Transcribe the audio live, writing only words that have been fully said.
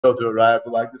go to it, right?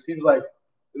 But like this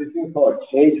seems called a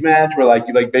cage match, where like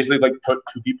you like basically like put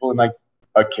two people in like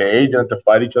a cage and have to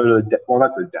fight each other to the death. Well,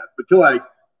 not to the death, but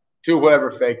to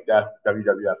whatever fake death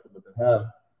WWF would have.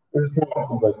 This is kind of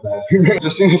seems like that.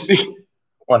 Interesting to see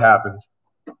what happens.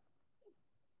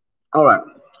 All right.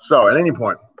 So at any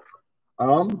point,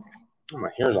 oh, my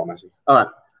hair's all messy. All right.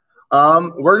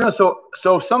 We're gonna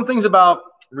so some things about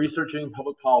researching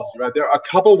public policy, right? There are a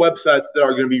couple websites that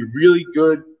are going to be really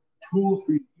good tools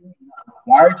for you. You're not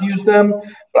required to use them,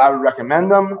 but I would recommend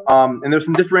them. And there's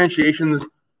some differentiations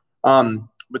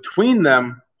between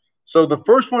them. So the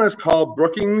first one is called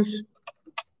Brookings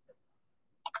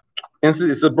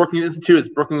Institute. It's the Brookings Institute. It's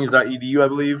brookings.edu, I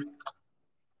believe.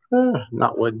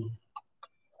 Not wood.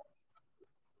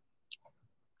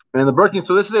 And the Brookings,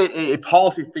 so this is a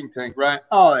policy think tank, right?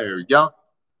 Oh, there we go.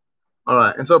 All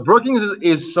right. And so Brookings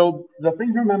is so the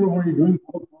thing to remember when you're doing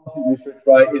public policy research,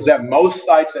 right, is that most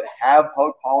sites that have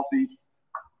public policy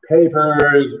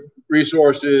papers,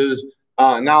 resources,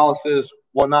 analysis,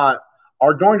 whatnot,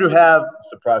 are going to have,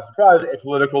 surprise, surprise, a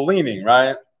political leaning,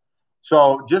 right?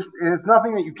 So it's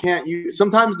nothing that you can't use.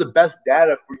 Sometimes the best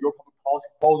data for your public policy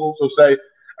proposal, so say,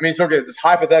 I mean, so okay, just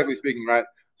hypothetically speaking, right?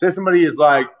 Say somebody is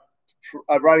like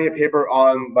writing a paper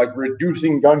on like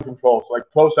reducing gun control, so like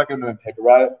pro-Second Amendment paper,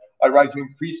 right? Like writing to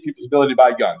increase people's ability to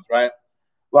buy guns, right?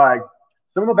 Like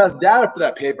some of the best data for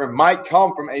that paper might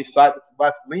come from a site that's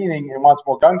left-leaning and wants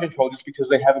more gun control just because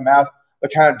they have amassed the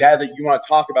kind of data that you want to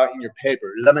talk about in your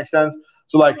paper. Does that make sense?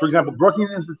 So like, for example,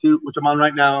 Brookings Institute, which I'm on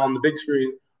right now on the big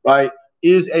screen, right,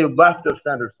 is a left of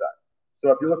center site.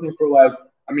 So if you're looking for like,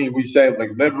 I mean, we say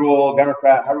like liberal,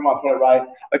 Democrat, however you want to put it, right?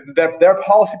 Like their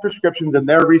policy prescriptions and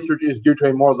their research is due to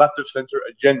a more left of center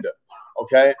agenda.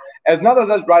 Okay, as not that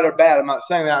that's right or bad. I'm not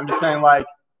saying that. I'm just saying like,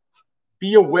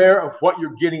 be aware of what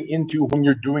you're getting into when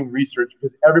you're doing research,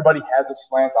 because everybody has a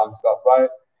slant on stuff, right?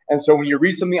 And so when you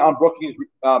read something on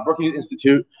Brookings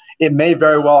Institute, it may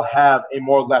very well have a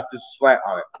more leftist slant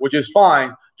on it, which is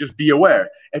fine. Just be aware.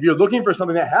 If you're looking for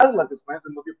something that has a leftist slant,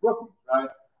 then look at Brookings, right?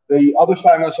 The other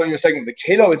side I'm going to show you in a second, the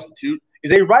Cato Institute,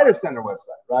 is a right of center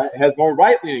website, right? It has more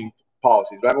right-leaning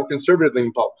policies, right? More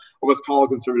conservative-leaning policies, or what's called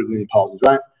conservative-leaning policies,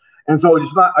 right? And so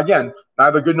it's not, again,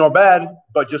 neither good nor bad,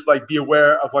 but just like be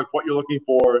aware of like what you're looking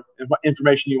for and what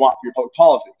information you want for your public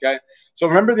policy, okay? So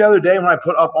remember the other day when I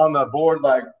put up on the board,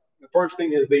 like the first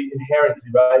thing is the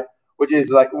inherency, right? Which is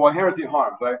like, well, inherency and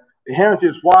harms, right? The inherency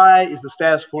is why is the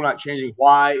status quo not changing?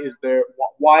 Why is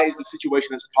the situation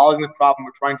that's causing the problem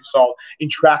we're trying to solve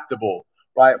intractable,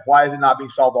 right? Why is it not being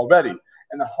solved already?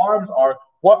 And the harms are,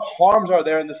 what harms are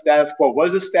there in the status quo? What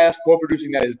is the status quo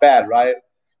producing that is bad, right?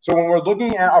 So when we're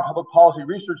looking at our public policy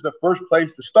research, the first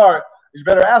place to start is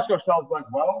better ask ourselves, like,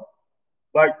 well,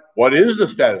 like, what is the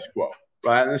status quo,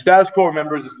 right? And the status quo,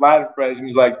 remember, is this Latin phrase, and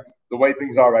it's like the way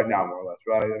things are right now, more or less,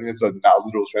 right? I mean, it's a not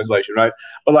literal translation, right?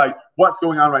 But like, what's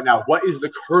going on right now? What is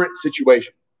the current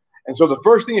situation? And so the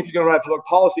first thing, if you're going to write public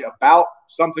policy about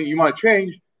something you want to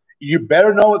change, you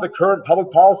better know what the current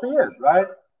public policy is, right?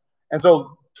 And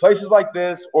so places like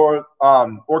this or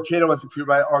Cato Institute,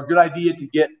 right, are a good idea to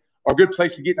get, or a good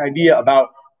place to get an idea about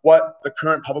what the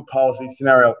current public policy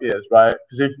scenario is, right?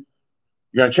 Because if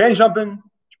you're going to change something,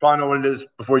 you probably know what it is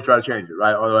before you try to change it,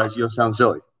 right? Otherwise, you'll sound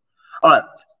silly. All right.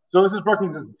 So this is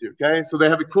Brookings Institute, okay? So they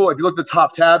have a cool, if you look at the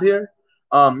top tab here,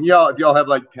 if y'all have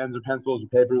like pens or pencils or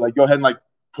paper, like go ahead and like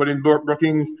put in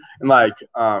Brookings and like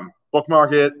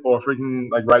bookmark it or freaking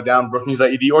like write down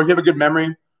brookings.edu, or if you have a good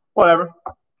memory, whatever,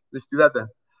 just do that then.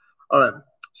 All right.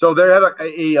 So they have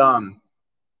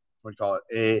what do you call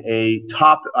it?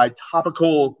 A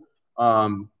topical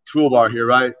toolbar here,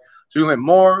 right? So you can get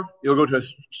more. You'll go to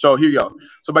so here you go.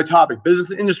 So by topic: business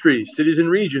and industry, cities and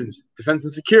regions, defense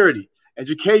and security,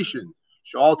 education,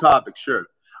 all topics, sure.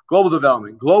 Global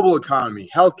development, global economy,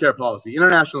 healthcare policy,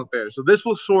 international affairs. So this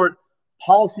will sort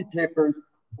policy papers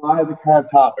by the kind of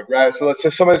topic, right? So let's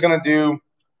say somebody's going to do,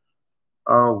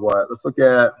 let's look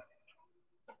at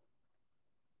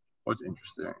what's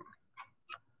interesting.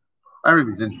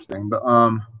 Everything's interesting, but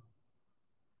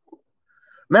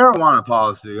marijuana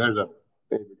policy, there's a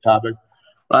favorite topic,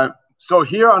 right? So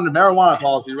here under marijuana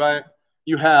policy, right,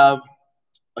 you have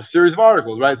a series of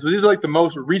articles, right? So these are like the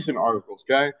most recent articles,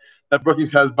 okay, that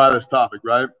Brookings has by this topic,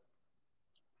 right?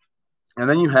 And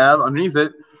then you have underneath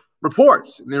it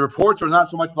reports. And the reports are not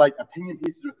so much like opinion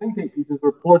pieces or think tank pieces.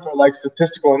 Reports are like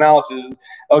statistical analysis.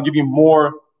 They'll give you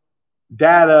more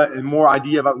data and more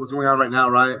idea about what's going on right now,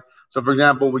 right? So, for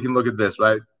example, we can look at this,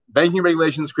 right? Banking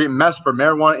regulations create mess for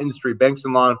marijuana industry, banks,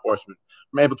 and law enforcement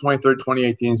from April 23rd,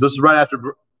 2018. So this is right after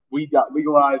we got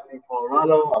legalized in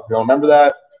Colorado. If you don't remember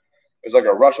that. There's like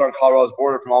a rush on Colorado's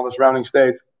border from all the surrounding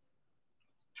states.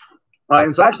 Right,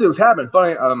 and so actually what's happened,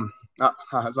 funny,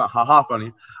 it's not haha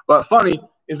funny, but funny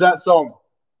is that so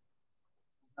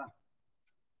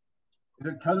is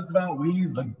it because it's about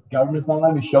weed, the government's not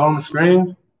letting me show on the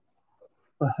screen?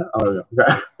 Oh yeah,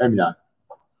 okay. Maybe not.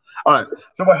 All right.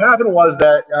 So what happened was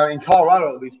that in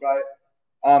Colorado, at least, right?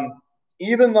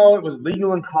 Even though it was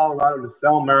legal in Colorado to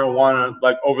sell marijuana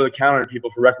like over the counter to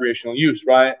people for recreational use,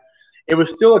 right? It was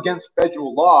still against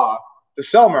federal law to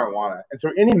sell marijuana. And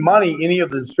so any money, any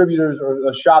of the distributors or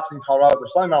the shops in Colorado for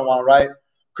selling marijuana, right,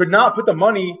 could not put the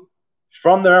money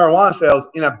from the marijuana sales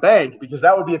in a bank because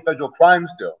that would be a federal crime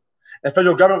still. And the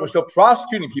federal government was still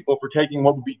prosecuting people for taking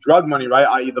what would be drug money, right,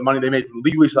 i.e. the money they made from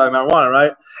legally selling marijuana,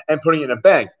 right, and putting it in a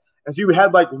bank. And so you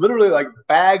had like literally like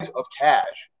bags of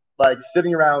cash like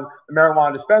sitting around the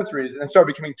marijuana dispensaries, and it started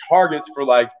becoming targets for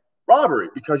like robbery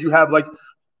because you have like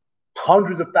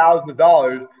hundreds of thousands of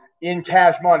dollars in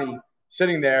cash money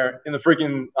sitting there in the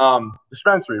freaking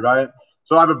dispensary, right?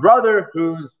 So I have a brother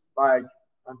who's like,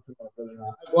 I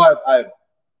have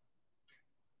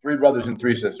 3 brothers and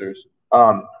 3 sisters.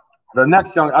 The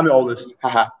next I'm the oldest.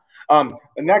 The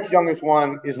next youngest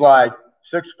one is like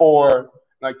 6'4",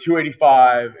 like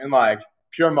 285, and like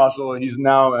pure muscle. He's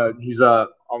now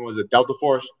almost a Delta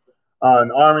Force in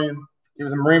the Army. He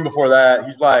was a Marine before that.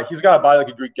 He's got a body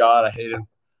like a Greek god. I hate him.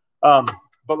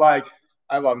 But like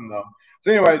I love him though.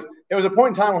 So anyways, there was a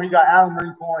point in time where he got out of the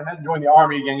Marine Corps and had to join the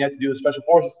Army again. He had to do the Special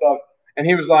Forces stuff. And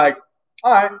he was like,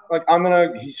 all right, like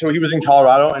so he was in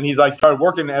Colorado and he's like started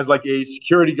working as like a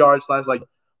security guard / like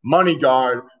money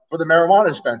guard for the marijuana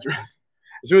dispensary.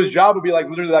 So his job would be like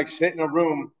literally like sit in a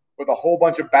room with a whole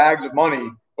bunch of bags of money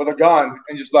with a gun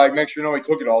and just like make sure nobody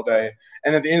took it all day.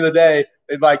 And at the end of the day,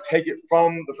 they'd like take it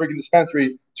from the freaking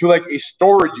dispensary to like a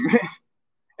storage unit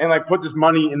and like put this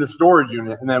money in the storage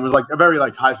unit. And then it was like a very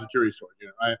like high security storage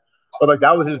unit, right? But like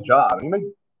that was his job. And he made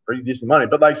pretty decent money.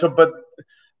 But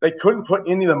they couldn't put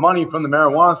any of the money from the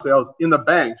marijuana sales in the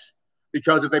banks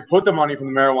because if they put the money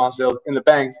from the marijuana sales in the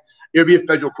banks, it would be a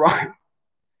federal crime.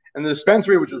 And the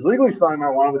dispensary, which is legally selling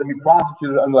marijuana, would then be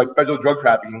prosecuted under like federal drug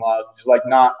trafficking laws, which is like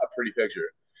not a pretty picture.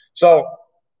 So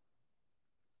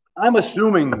I'm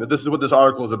assuming that this is what this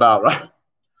article is about, right?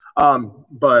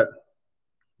 But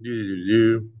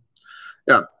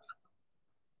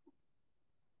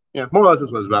yeah, more or less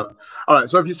that's what it's about. All right,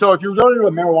 so if you're going to do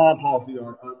a marijuana policy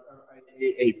or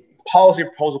a policy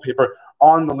proposal paper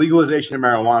on the legalization of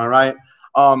marijuana, right?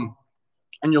 And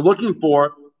you're looking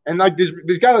for, and like these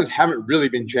guidelines haven't really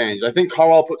been changed. I think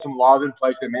Colorado put some laws in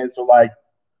place that made it so like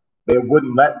they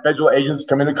wouldn't let federal agents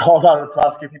come into Colorado to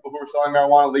prosecute people who were selling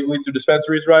marijuana legally through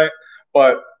dispensaries, right?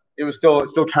 But it's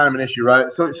still kind of an issue,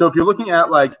 right? So if you're looking at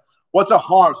like what's a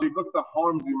harm, so you look at the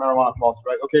harms of your marijuana policy,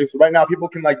 right? Okay, so right now people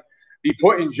can like be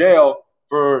put in jail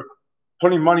for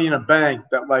putting money in a bank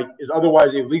that like is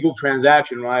otherwise a legal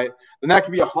transaction, right? Then that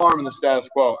could be a harm in the status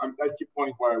quo. I keep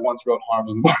pointing where I once wrote harm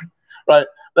in the book, right?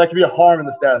 That could be a harm in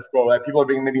the status quo, right? People are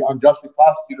being maybe unjustly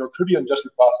prosecuted or could be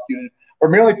unjustly prosecuted for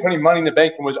merely putting money in the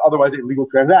bank from what is otherwise a legal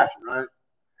transaction, right?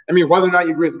 I mean, whether or not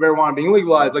you agree with marijuana being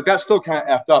legalized, like that's still kind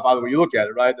of effed up either way you look at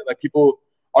it, right? That like people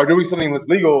are doing something that's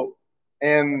legal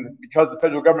and because the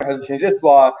federal government hasn't changed its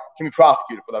law, can be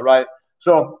prosecuted for that, right?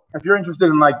 So if you're interested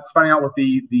in like finding out what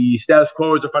the status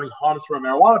quo is or finding harms for a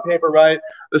marijuana paper, right,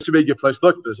 this would be a good place to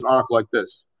look for this, an article like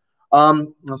this.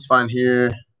 Let's find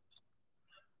here.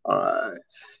 All right.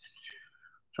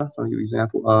 Trying to find a good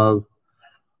example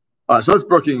of. So that's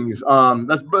Brookings.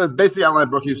 That's basically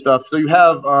outline Brookings stuff. So you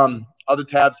have other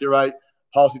tabs here, right?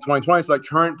 Policy 2020, so like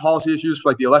current policy issues for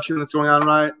like the election that's going on,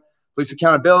 right? Police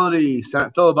accountability,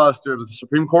 Senate filibuster with the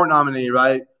Supreme Court nominee,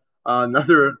 right?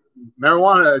 Another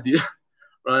marijuana idea,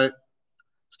 right?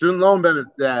 Student loan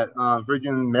benefits debt,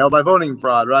 freaking mail by voting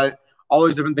fraud, right? All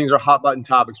these different things are hot button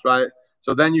topics, right?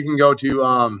 So then you can go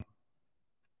to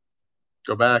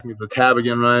go back and get the tab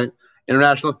again, right?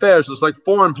 International affairs, so it's like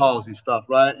foreign policy stuff,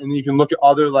 right? And you can look at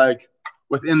other like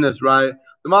within this, right?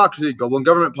 Democracy, global and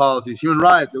government policies, human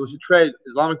rights, illicit trade,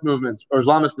 Islamic movements or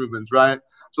Islamist movements, right?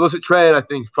 So illicit trade, I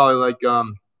think, is probably like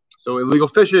so illegal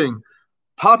fishing,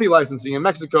 poppy licensing in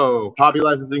Mexico. Poppy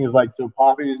licensing is like so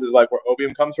poppies is like where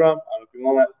opium comes from. I don't know if you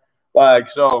know that. Like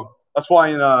so that's why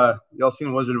in y'all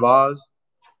seen Wizard of Oz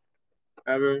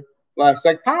ever? Like, it's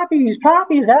like poppies,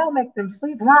 that'll make them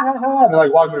sleep. And they're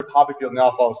like walking through a poppy field and they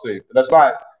all fall asleep. But that's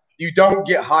not, you don't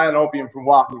get high on opium from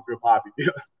walking through a poppy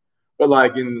field. But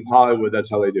like in Hollywood, that's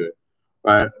how they do it,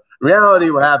 right? In reality,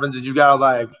 what happens is you got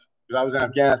like, because I was in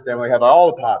Afghanistan, we have all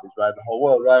the poppies, right? The whole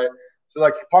world, right? So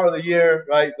like part of the year,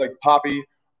 right? Like poppy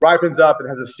ripens up and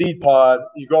has a seed pod.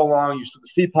 You go along, you see the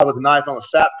seed pod with a knife on, the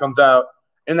sap comes out.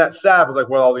 And that sap is like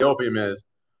where all the opium is.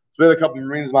 So we had a couple of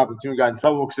Marines in my platoon got in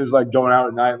trouble because it was like going out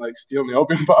at night, like stealing the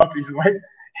open puppies and like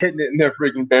hitting it in their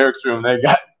freaking barracks room.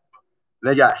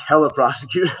 They got hella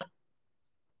prosecuted.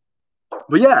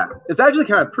 But yeah, it's actually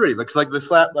kind of pretty. Looks like the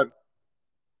slap like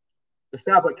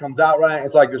comes out, right?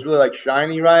 It's like it's really like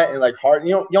shiny, right? And like hard.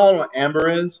 Y'all know what amber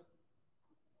is?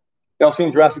 Y'all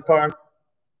seen Jurassic Park?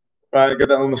 Right? Got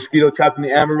that little mosquito trapped in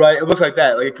the amber, right? It looks like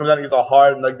that. Like it comes out and it's all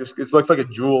hard and like this. It looks like a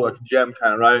jewel, like a gem,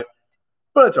 kind of, right?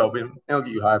 But it's opium. It'll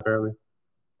get you high, apparently.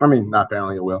 I mean, not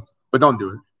apparently, it will. But don't do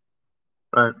it.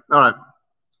 Right? All right.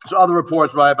 So other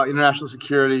reports, right, about international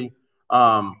security,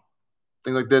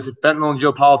 things like this, fentanyl and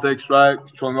geopolitics, right?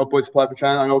 Controlling opioid supply for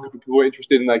China. I know a couple people are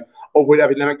interested in like opioid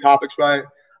epidemic topics, right?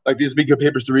 Like these would be good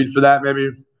papers to read for that, maybe.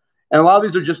 And a lot of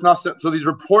these are just not so these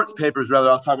reports papers, rather,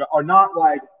 I was talking about, are not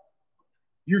like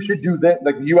you should do that,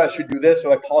 like the U.S. should do this,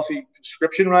 or like policy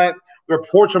prescription, right? The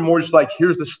reports are more just like,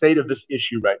 here's the state of this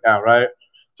issue right now, right?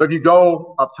 So if you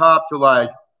go up top to like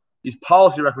these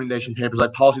policy recommendation papers,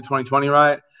 like Policy 2020,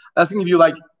 right? That's going to give you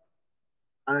like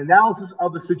an analysis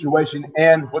of the situation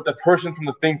and what the person from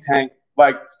the think tank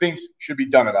like thinks should be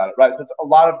done about it, right? So it's a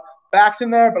lot of facts in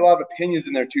there, but a lot of opinions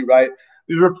in there too, right?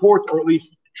 These reports, or at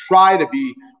least try to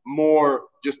be more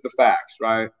just the facts,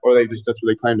 right? Or that's what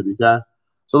they claim to be, okay?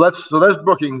 So there's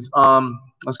Brookings.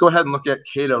 Let's go ahead and look at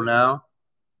Cato now.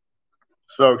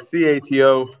 So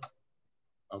CATO.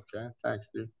 Okay, thanks,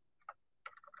 dude.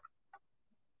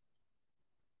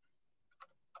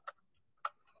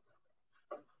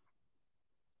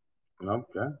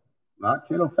 Okay, not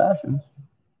Cato Fashions.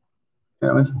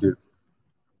 Cato Institute.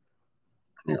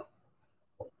 Yeah.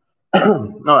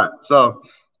 All right, so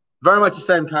very much the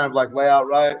same kind of like layout,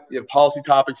 right? You have policy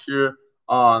topics here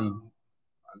on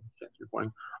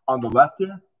the left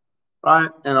here, right?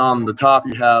 And on the top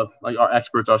you have like our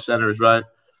experts, our senators, right?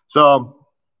 So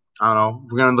I don't know.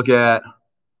 We're gonna look at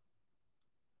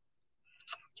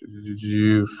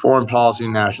foreign policy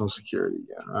and national security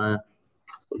again, right?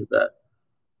 Let's look at that.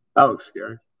 That looks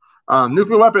scary.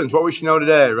 Nuclear weapons, what we should know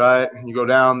today, right? You go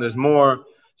down, there's more.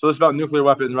 So this is about nuclear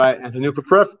weapons, right? Anti-nuclear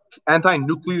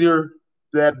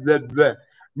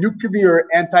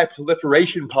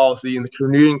anti-proliferation policy and the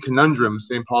Korean conundrum,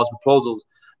 same policy proposals.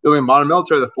 Building a modern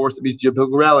military that force to meet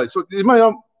geopolitical rallies. So you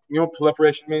know what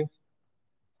proliferation means?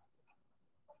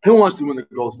 Who wants to win the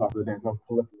gold star for the damn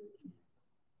proliferation?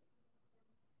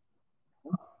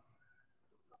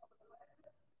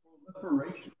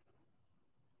 Proliferation.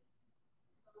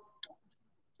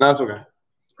 No, that's okay.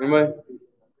 Anybody?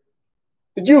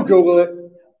 Did you Google it?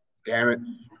 Damn it.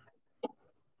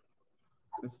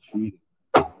 That's cheating.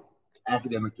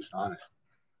 Academic dishonest.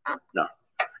 No.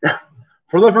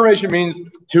 Proliferation means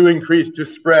to increase, to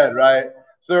spread, right?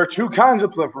 So there are two kinds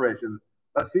of proliferation.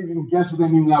 Let's see if you can guess what they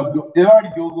mean now. Did I already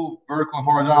Google vertical and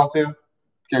horizontal too?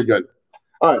 Okay, good.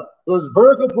 All right. So there's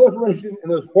vertical proliferation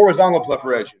and there's horizontal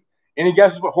proliferation. Any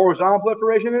guesses what horizontal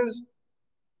proliferation is?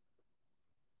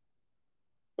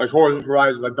 Like horizontal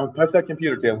horizon. Like, don't touch that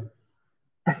computer, Caleb.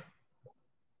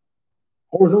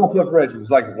 Horizontal proliferation is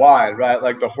like wide, right?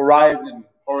 Like the horizon,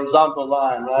 horizontal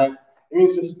line, right? It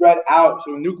means to spread out.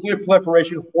 So nuclear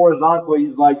proliferation horizontally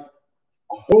is like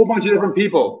a whole bunch of different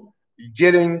people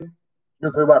getting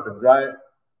nuclear weapons, right?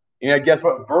 And guess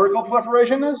what vertical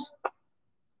proliferation is?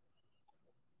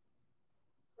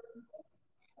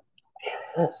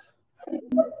 Yes.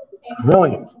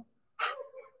 Brilliant.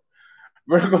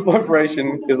 Vertical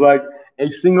proliferation is like a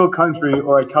single country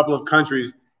or a couple of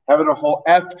countries having a whole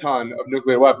F ton of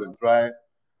nuclear weapons, right?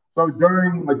 So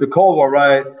during like the Cold War,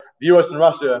 right, the U.S. and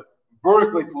Russia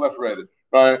vertically proliferated,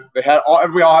 right?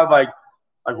 We all had like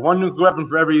one nuclear weapon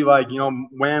for every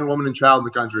man, woman, and child in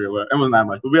the country. It wasn't that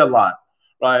much, but we had a lot,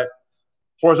 right?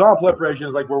 Horizontal proliferation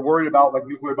is like we're worried about like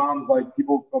nuclear bombs, like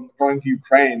people going to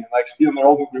Ukraine and like stealing their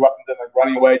old nuclear weapons and like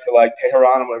running away to like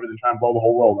Tehran or whatever, they're trying to blow the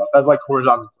whole world up. That's like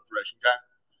horizontal proliferation, okay?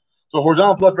 So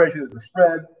horizontal proliferation is the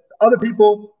spread. Other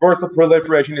people, vertical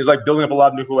proliferation is like building up a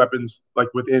lot of nuclear weapons like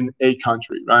within a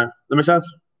country, right? That make sense?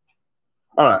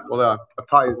 All right. Well, I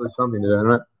probably there's something to that,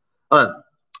 right? All right.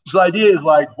 So the idea is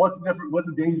like, what's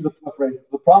the dangers of proliferation?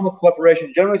 The problem with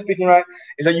proliferation, generally speaking, right,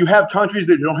 is that you have countries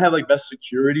that don't have like best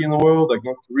security in the world, like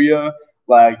North Korea.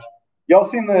 Like, y'all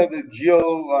seen the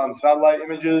satellite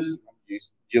images,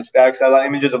 geostatic satellite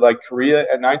images of like Korea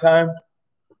at nighttime?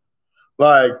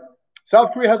 Like,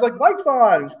 South Korea has like lights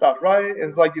on and stuff, right? And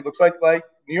it's like it looks like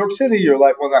New York City or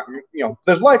like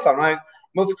there's lights on, right?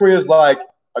 North Korea is like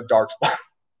a dark spot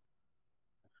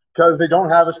because they don't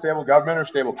have a stable government or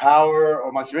stable power or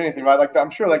much of anything, right? Like I'm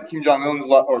sure like Kim Jong Un's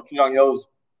or Kim Jong Il's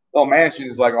little mansion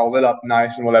is like all lit up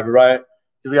nice and whatever, right?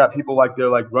 Because we got people like they're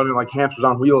like running like hamsters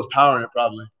on wheels, powering it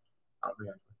probably.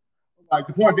 Like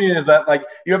the point being is that like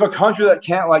you have a country that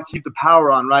can't like keep the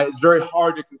power on, right? It's very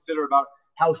hard to consider about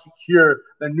how secure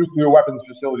the nuclear weapons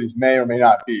facilities may or may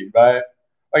not be, right?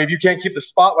 Like if you can't keep the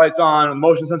spotlights on,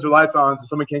 motion sensor lights on, so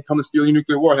somebody can't come and steal your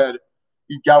nuclear warhead,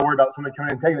 you gotta worry about somebody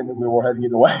coming and taking the nuclear warhead and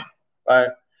getting away, right?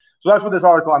 So that's what this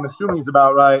article, I'm assuming, is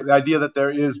about, right? The idea that there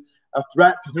is a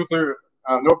threat to nuclear,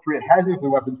 North Korea has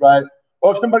nuclear weapons, right?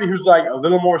 Or if somebody who's like a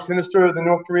little more sinister than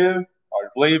North Korea, I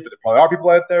believe, but there probably are people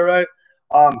out there, right?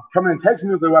 Come in and take some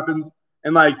nuclear weapons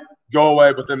and like go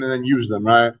away with them and then use them,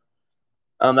 right?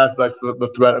 That's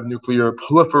the threat of nuclear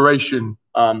proliferation.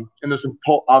 And there's some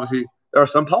obviously there are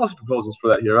some policy proposals for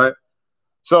that here, right?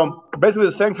 So basically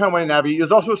the same kind of way to navigate.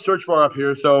 There's also a search bar up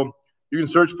here, so you can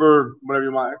search for whatever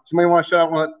you want. Somebody want to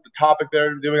shout out the topic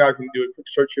there? Doing I can do a quick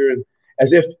search here, and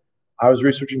as if I was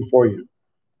researching for you.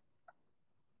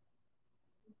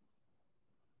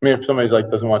 I mean, if somebody's like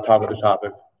doesn't want to talk about the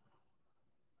topic.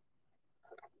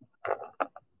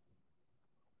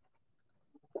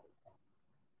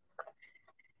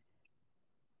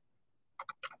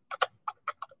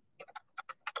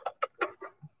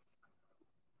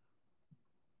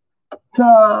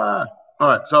 All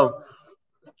right, so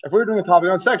if we're doing a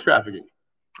topic on sex trafficking,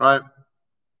 right?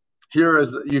 Here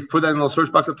is, you put that in the little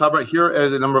search box up top right here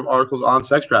is a number of articles on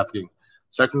sex trafficking,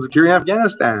 sex and security in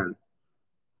Afghanistan,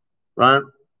 right?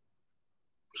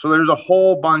 So there's a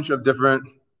whole bunch of different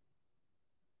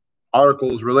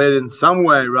articles related in some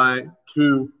way, right,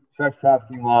 to sex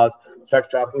trafficking laws, sex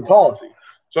trafficking policy.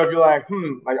 So if you're like,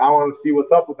 like I want to see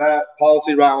what's up with that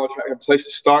policy, right? I want to try a place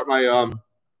to start my, you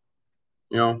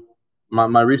know,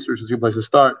 my research is a good place to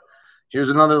start. Here's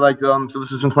another like, so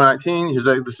this is from 2019.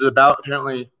 This is about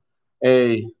apparently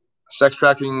a sex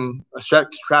trafficking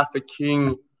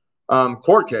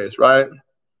court case, right? And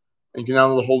you can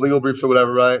download the whole legal briefs or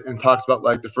whatever, right? And talks about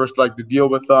like the first like the deal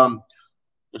with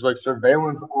there's like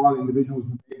surveillance on individuals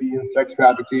who may be in sex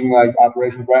trafficking like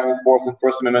operations, right? Enforcing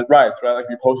First Amendment rights, right? Like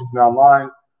if you're posting something online,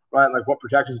 right? Like what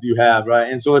protections do you have,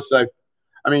 right? And so it's like,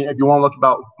 I mean, if you want to look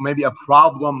about maybe a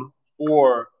problem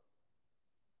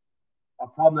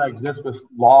that exists with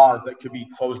laws that could be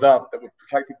closed up that would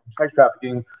protect people from sex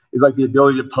trafficking is like the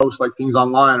ability to post like things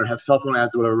online or have cell phone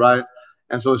ads or whatever, right?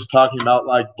 And so this is talking about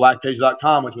like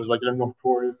blackpage.com, which was like a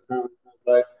notorious,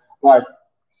 right? Like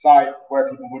site where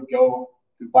people would go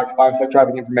to like find sex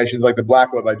trafficking information, is like the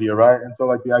black web idea, right? And so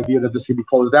like the idea that this could be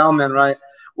closed down then, right,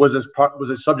 was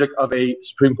a subject of a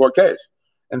Supreme Court case.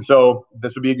 And so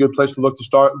this would be a good place to look to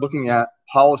start looking at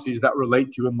policies that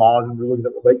relate to and laws and rulings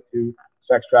that relate to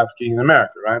sex trafficking in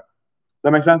America, right? Does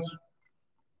that make sense?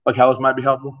 Like how this might be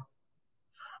helpful?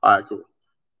 All right, cool.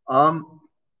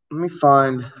 Let me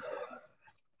find.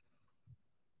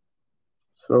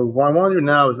 So what I want to do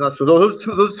now is not so those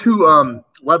two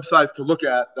websites to look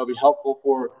at that'll be helpful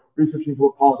for researching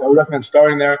for policy. I would recommend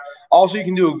starting there. Also, you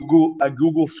can do a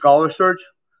Google Scholar search.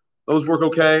 Those work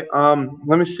okay.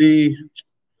 Let me see.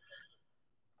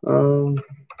 Let's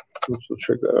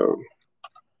check that out.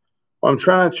 What I'm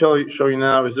trying to show you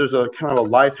now is there's a kind of a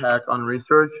life hack on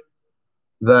research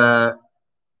that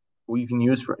you can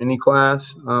use for any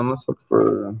class. Let's look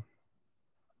for.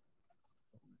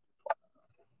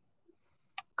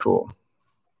 Cool.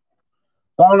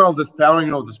 I don't even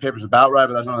know what this paper's about, right?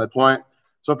 But that's not the point.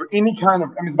 So for any kind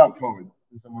of, I mean, it's about COVID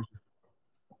in some way.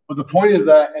 But the point is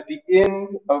that at the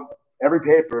end of every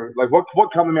paper, like what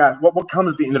comes at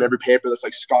the end of every paper that's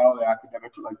like scholarly,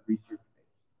 academic, like research.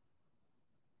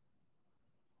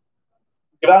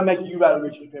 You gotta make you write a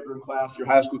research paper in class. Your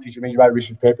high school teacher makes you write a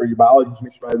research paper. Your biology teacher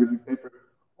makes you write a research paper.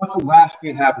 What's the last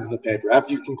thing that happens in the paper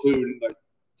after you conclude? Like,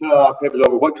 the paper's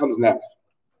over. What comes next?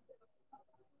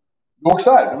 You're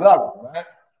excited about that one, right?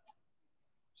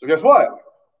 So guess what?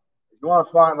 You want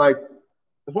to find like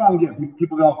that's why I'm getting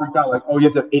people get all freaked out. Like, oh, you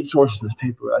have to have 8 sources in this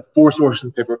paper, like 4 sources in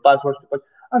the paper, 5 sources. Like,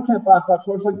 I can't find 5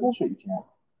 sources. Like, bullshit, you can't.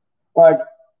 Like,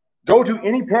 go to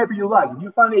any paper you like. If you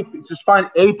find just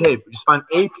find a paper. Just find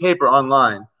a paper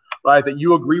online, right, that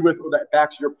you agree with or that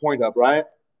backs your point up, right?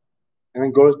 And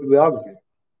then go to the bibliography.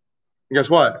 And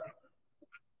guess what?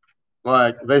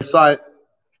 Like, they cite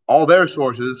all their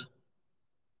sources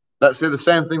that say the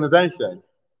same thing that they say.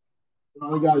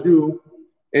 All you got to do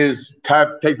is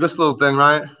take this little thing,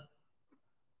 right?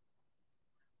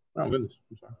 Oh, goodness.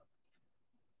 I'm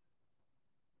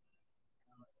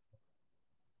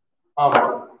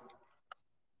sorry.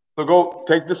 So go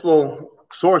take this little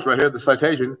source right here, the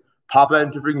citation, pop that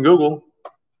into freaking Google.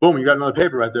 Boom, you got another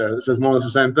paper right there that says more or less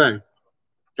the same thing.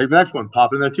 Take the next one,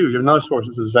 pop it in there too. You have another source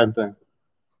that says the same thing.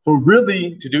 So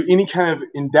really, to do any kind of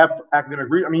in-depth academic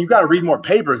reading, I mean, you got to read more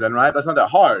papers then, right? That's not that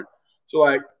hard. So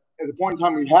like at the point in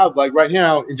time we have, like right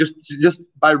now, just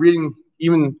by reading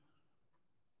even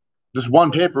just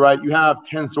one paper, right, you have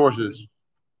 10 sources,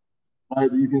 right,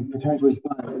 that you can potentially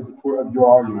cite in support of your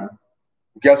argument.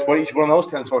 Guess what? Each one of those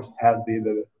 10 sources has the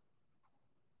exhibit.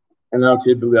 And now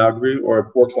take bibliography or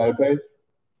a works cited page.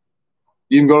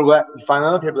 You can go to that, find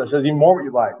another paper that says even more what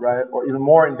you like, right? Or even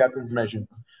more in-depth information.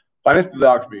 Find this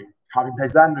bibliography, copy and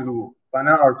paste that into Google, find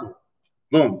that article.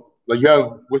 Boom. Like you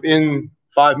have, within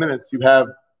 5 minutes, you have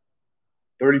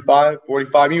 35,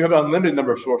 45, you have an unlimited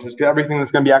number of sources because everything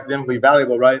that's going to be academically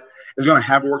valuable, right, is going to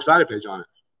have a works cited page on it.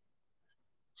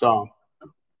 So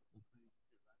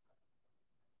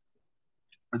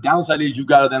the downside is you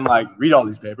got to then like read all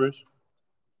these papers,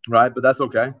 right? But that's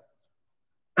okay.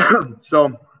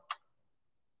 So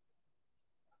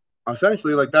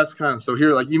essentially, like that's kind of, so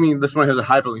here, like you mean this one has a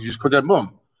hyperlink. You just click that,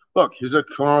 boom. Look, here's a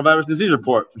coronavirus disease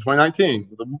report from 2019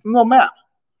 with a little map.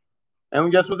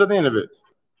 And guess what's at the end of it?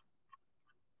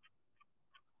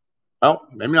 Oh,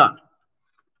 maybe not.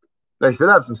 They should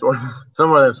have some sources.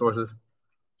 Somewhere they have sources.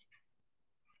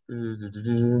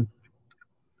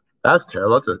 That's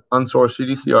terrible. That's an unsourced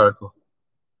CDC article.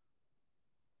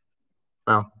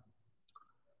 Well,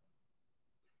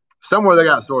 somewhere they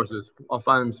got sources. I'll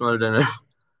find them some other day.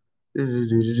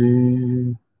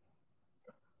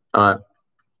 All right.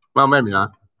 Well, maybe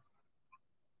not.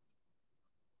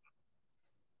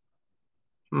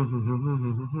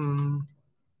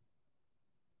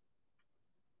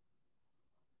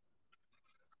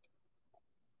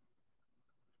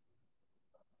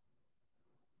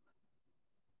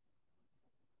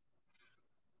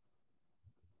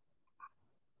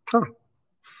 Huh.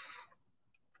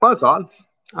 Well, that's odd.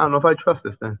 I don't know if I trust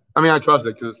this thing. I mean, I trust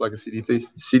it because it's like a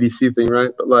CDC thing,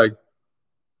 right? But like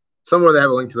somewhere they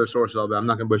have a link to their sources. All that. I'm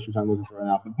not going to waste your time looking for it right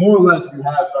now. But more or less, you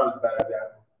have sorry, bad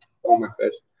example on my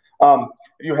face.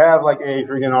 If you have like a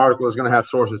freaking article that's going to have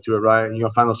sources to it, right? And you're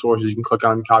going to find those sources. You can click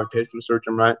on them, copy, paste them, search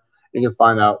them, right? You can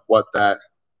find out what that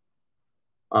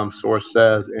source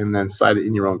says and then cite it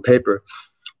in your own paper.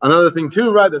 Another thing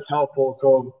too, right, that's helpful.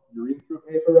 So you read through a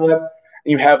paper, right?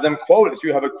 And you have them quote it. So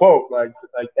you have a quote like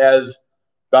as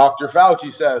Dr.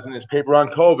 Fauci says in his paper on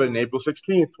COVID in April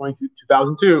 16th,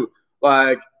 2002,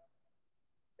 like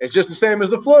it's just the same as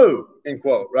the flu, end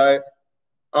quote, right?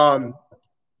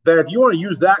 That if you want to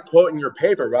use that quote in your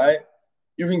paper, right,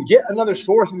 you can get another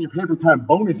source in your paper kind of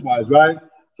bonus-wise, right?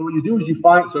 So what you do is you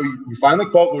find the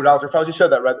quote where Dr. Fauci said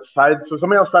that, right? So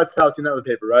somebody else cites Fauci in that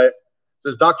paper, right? It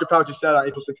says Dr. Fauci said on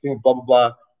April 16th, blah, blah,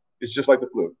 blah. It's just like the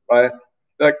flu, right?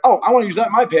 They're like, oh, I want to use that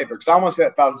in my paper because I want to say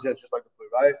that Fauci said it's just like the flu,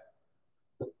 right?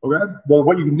 Okay. Well,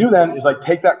 what you can do then is like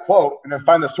take that quote and then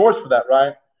find the source for that,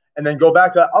 right? And then go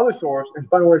back to that other source and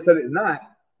find where it said it in that,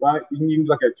 right? You can use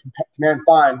like a command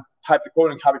find, type the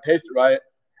quote and copy paste it, right?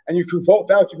 And you can quote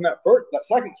Fauci from that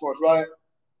second source, right?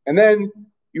 And then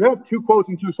you have two quotes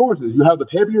and two sources. You have the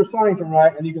paper you're citing from,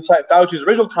 right? And you can cite Fauci's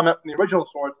original comment from the original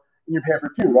source in your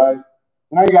paper too, right?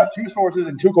 So now you got two sources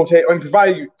and two quotations. I mean,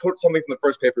 provided you put something from the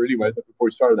first paper anyway, before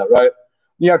you started that, right?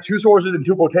 You have two sources and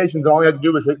two quotations, and all you have to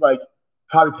do is hit like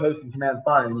copy paste and command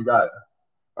find, and you got it.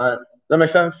 All right, does that make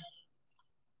sense?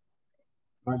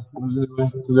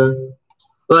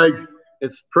 Like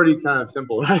it's pretty kind of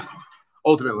simple, right?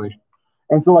 Ultimately,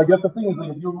 and so I guess the thing is,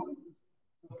 like, if you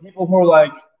people who are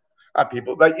like, not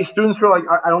people, like students who are like,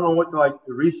 I don't know what to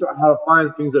research, how to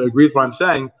find things that agree with what I'm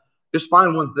saying. Just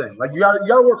find one thing. Like you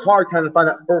gotta work hard kind of find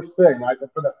that first thing, right?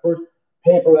 For that first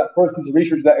paper, that first piece of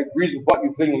research that agrees with what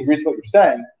you think and agrees with what you're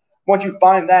saying. Once you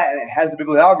find that and it has the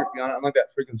bibliography on it, unlike that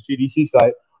freaking CDC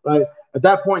site, right? At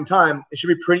that point in time, it should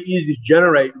be pretty easy to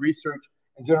generate research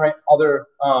and generate other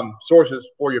sources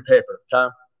for your paper.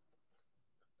 Okay.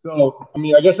 So, I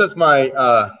mean, I guess that's my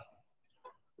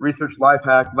research life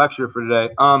hack lecture for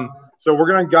today. So we're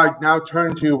gonna now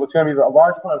turn to what's gonna be a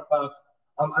large part of class.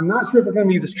 I'm not sure if it's going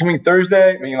to be this coming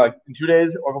Thursday, I mean, like in 2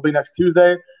 days, or it'll be next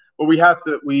Tuesday. But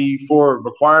for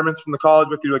requirements from the college,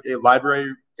 we have to do like a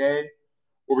library day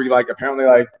where we apparently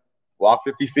walk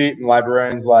 50 feet, and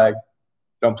librarians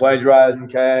don't plagiarize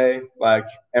MK,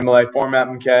 MLA format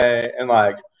MK, and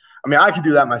I mean, I could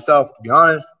do that myself, to be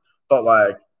honest,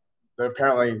 but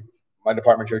apparently my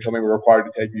department chair told me we're required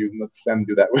to take you and let them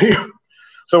do that with you.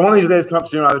 So one of these days come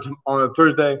soon, either on a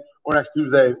Thursday or next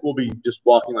Tuesday, we'll be just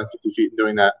walking 50 feet and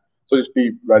doing that. So just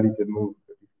be ready to move.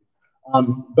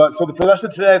 But so for the rest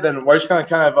of today, then we're just going to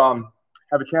kind of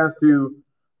have a chance to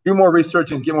do more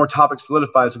research and get more topics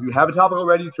solidified. So if you have a topic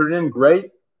already, turn it in,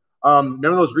 great.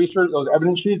 Remember those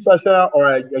evidence sheets I sent out or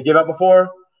I gave out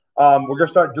before? We're going to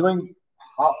start doing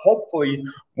hopefully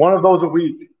one of those a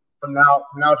week from now to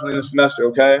the end of the semester,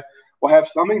 okay? We'll have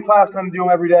some in class kind of do them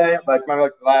every day, maybe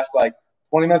the last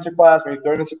 20 minutes of class, maybe 30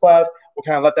 minutes of class. We'll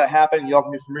kind of let that happen. Y'all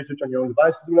can do some research on your own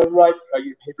devices, whatever, right? Try to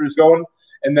get papers going.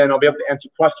 And then I'll be able to answer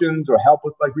questions or help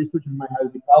with like research. You might have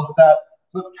any problems with that.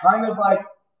 So it's kind of like,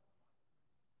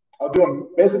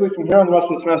 basically from here on the rest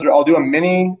of the semester, I'll do a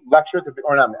mini lecture at the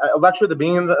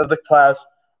beginning of the class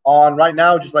on right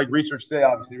now, just like research today,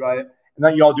 obviously, right? And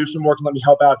then you all do some work and let me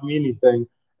help out if you need anything.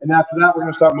 And after that, we're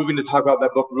going to start moving to talk about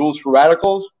that book, Rules for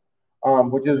Radicals,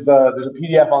 which is there's a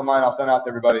PDF online I'll send out to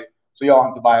everybody. So y'all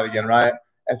have to buy it again, right?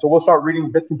 And so we'll start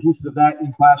reading bits and pieces of that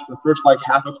in class for the first like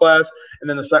half of class, and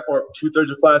then the second or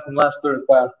 2/3 of class, and the last third of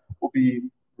class will be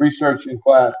research in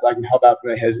class that I can help out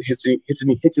when it hits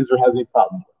any hitches or has any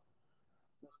problems.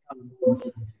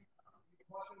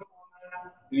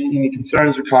 Any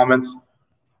concerns or comments?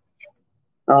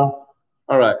 No?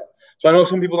 All right. So I know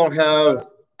some people don't have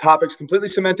topics completely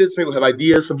cemented. Some people have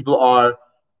ideas. Some people are,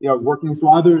 working. So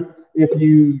either if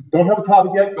you don't have a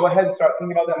topic yet, go ahead and start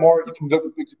thinking about that more. You can look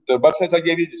at the websites I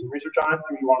gave you, do some research on it,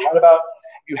 see what you want to write about.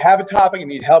 If you have a topic and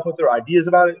need help with or ideas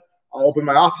about it, I'll open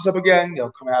my office up again.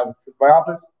 Come out to my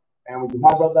office, and we can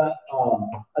talk about that.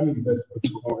 I mean, this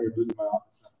people don't really visit my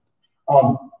office.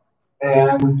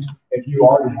 And if you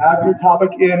already have your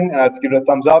topic in, give it a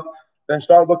thumbs up. Then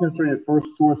start looking for your first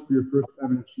source for your first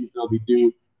evidence sheet that'll be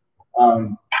due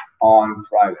on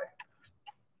Friday.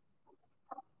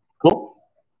 Cool.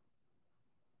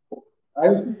 I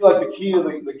just think like the key to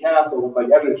the castle with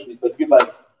like evidence sheets. Like you could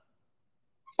like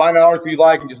find an article you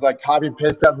like and just like copy and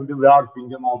paste that from bibliography and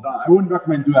get them all done. I wouldn't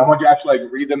recommend doing that. I want you to actually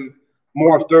like read them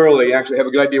more thoroughly and actually have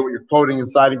a good idea what you're quoting and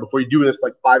citing before you do this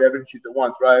like 5 evidence sheets at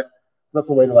once, right? That's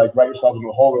a way to like write yourself into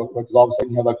a hole real quick because all of a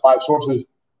sudden you have like 5 sources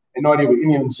and no idea what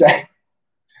any of them say.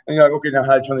 And you're like, okay, now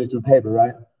how do I turn these to a paper,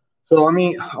 right? So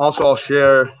I'll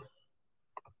share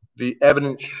the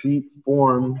evidence sheet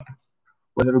form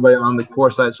with everybody on the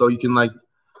course site so you can like,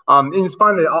 and it's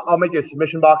fine. I'll make a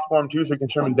submission box form too so you can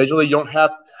turn them digitally. You don't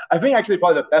have, I think actually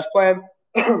probably the best plan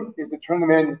is to turn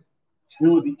them in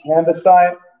to the Canvas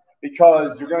site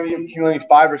because you're going to be accumulating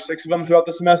 5 or 6 of them throughout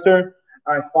the semester.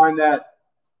 I find that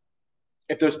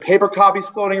if there's paper copies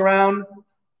floating around,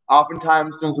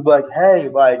 oftentimes students will be like, hey,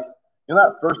 like,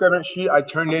 that first evidence sheet I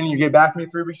turned in and you gave back to me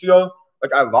 3 weeks ago,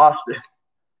 like I lost it.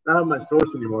 I don't have my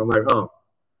source anymore. I'm like, oh,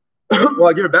 well,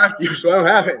 I give it back to you, so I don't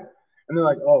have it. And they're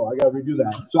like, oh, I got to redo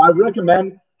that. So I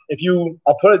recommend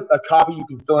I'll put a copy you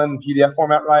can fill in PDF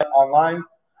format right online.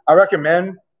 I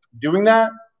recommend doing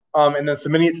that and then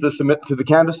submitting it to the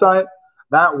Canvas site.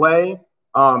 That way,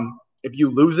 if you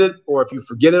lose it or if you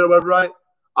forget it or whatever, right,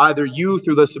 either you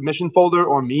through the submission folder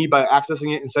or me by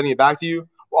accessing it and sending it back to you,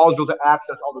 we'll always be able to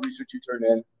access all the research you turn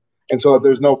in. And so if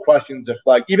there's no questions,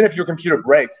 even if your computer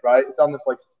breaks, right, it's on this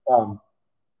like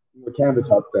the Canvas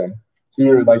Hub thing. So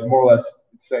you're like more or less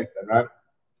safe then, right?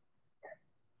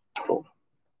 Cool.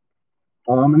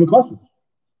 Any questions?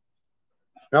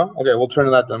 No? Okay, we'll turn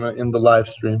to that then in the live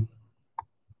stream.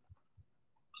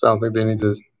 So I don't think they need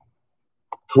to.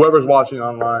 Whoever's watching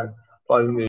online probably need